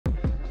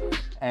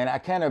And I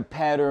kind of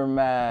pattern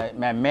my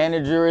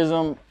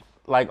managerism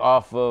like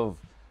off of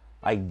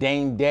like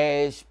Dame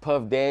Dash,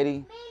 Puff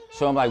Daddy.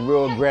 So I'm like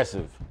real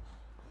aggressive.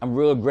 I'm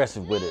real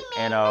aggressive with it.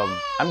 And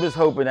I'm just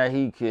hoping that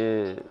he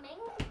can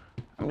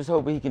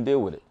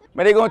deal with it.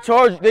 Man, they gonna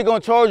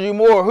charge you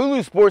more.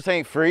 Hulu Sports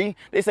ain't free.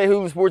 They say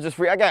Hulu Sports is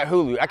free. I got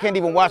Hulu. I can't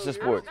even watch the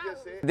sports.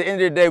 At the end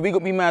of the day,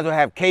 we might as well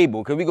have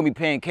cable, because we're gonna be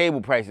paying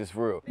cable prices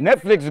for real.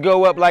 Netflix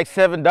go up like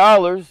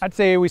 $7. I'd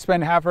say we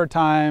spend half our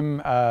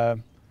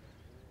time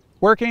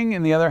working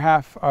and the other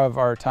half of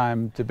our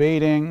time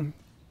debating,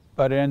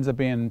 but it ends up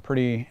being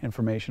pretty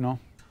informational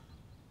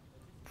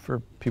for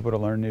people to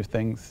learn new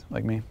things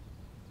like me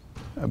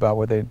about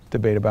what they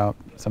debate about.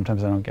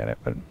 Sometimes I don't get it,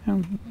 but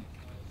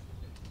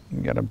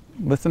you gotta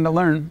listen to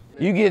learn.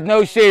 You get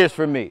no shares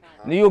from me.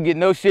 You'll get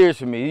no shares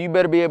from me. You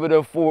better be able to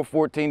afford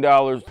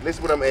 $14. This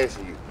is what I'm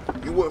asking you.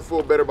 You wouldn't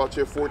feel better about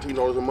your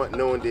 $14 a month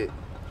knowing that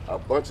a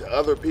bunch of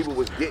other people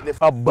was getting it?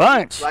 A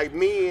bunch? Like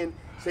me and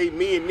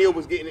Neil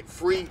was getting it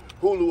free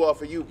Hulu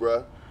off of you,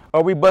 bruh.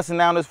 Are we busting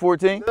down this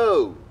 14?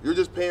 No, you're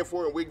just paying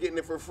for it and we're getting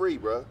it for free,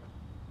 bruh.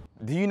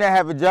 Do you not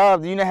have a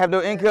job? Do you not have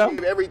no income?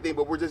 Everything,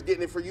 but we're just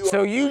getting it for you.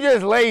 So you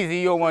just lazy,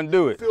 you don't want to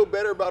do it. You feel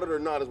better about it or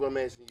not is what I'm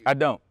asking you. I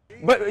don't.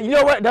 But you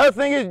know what? The other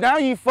thing is, now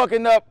you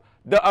fucking up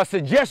the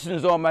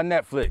suggestions on my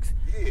Netflix.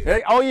 Yeah.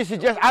 All your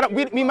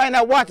suggestions, we might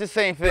not watch the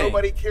same thing.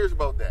 Nobody cares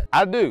about that.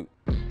 I do.